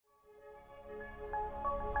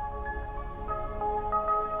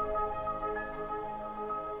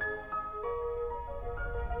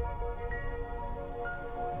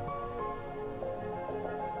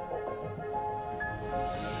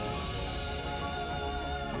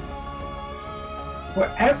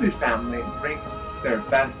where every family brings their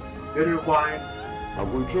best bitter wine. А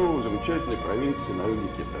Guizhou – замечательная провинция на юге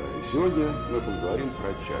Китая. И сегодня мы поговорим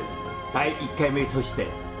про чай. 第1回目として、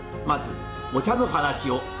まずお茶の話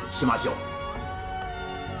をしましょう。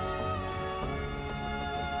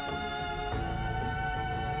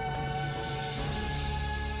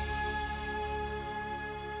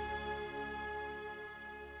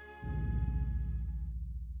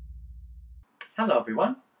Hello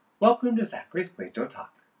everyone, welcome to Zachary's Guizhou Talk.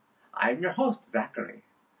 I'm your host, Zachary.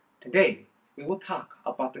 Today, we will talk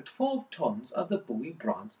about the 12 tones of the Buyi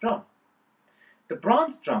bronze drum. The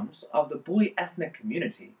bronze drums of the Buyi ethnic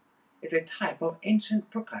community is a type of ancient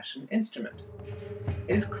percussion instrument.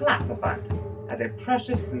 It is classified as a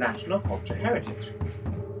precious national culture heritage.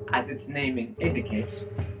 As its naming indicates,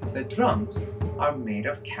 the drums are made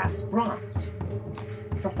of cast bronze.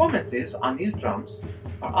 Performances on these drums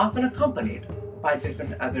are often accompanied by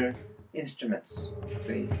different other instruments,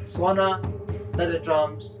 the suona, leather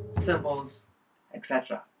drums, cymbals,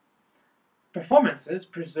 etc. Performances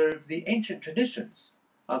preserve the ancient traditions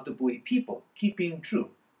of the Buyi people, keeping true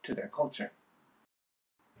to their culture.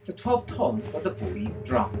 The 12 tones of the Buyi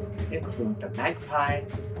drum include the magpie,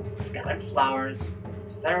 scattered flowers,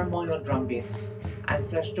 ceremonial drum beats,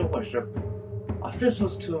 ancestral worship,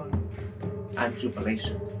 official's tune, and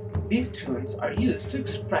jubilation. These tunes are used to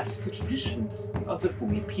express the tradition of the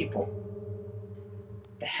Buyi people.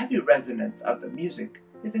 The heavy resonance of the music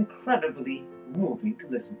is incredibly moving to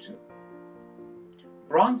listen to.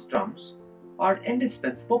 Bronze drums are an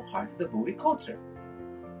indispensable part of the Buyi culture.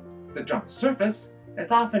 The drum surface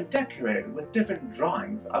is often decorated with different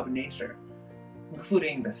drawings of nature,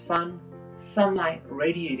 including the sun, sunlight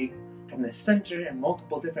radiating from the center in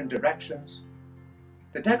multiple different directions.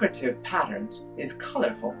 The decorative pattern is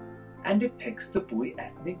colorful and depicts the Buyi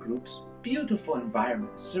ethnic group's beautiful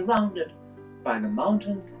environment surrounded by the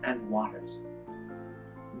mountains and waters.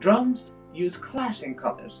 Drums use clashing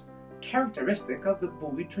colors characteristic of the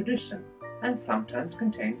Buyi tradition and sometimes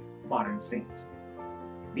contain modern scenes.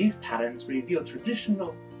 These patterns reveal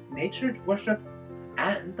traditional nature worship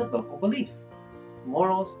and the local belief,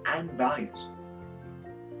 morals, and values.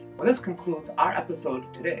 Well, this concludes our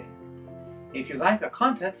episode today. If you like our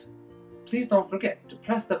content, please don't forget to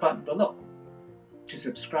press the button below to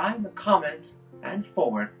subscribe, comment, and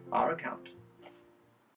forward our account.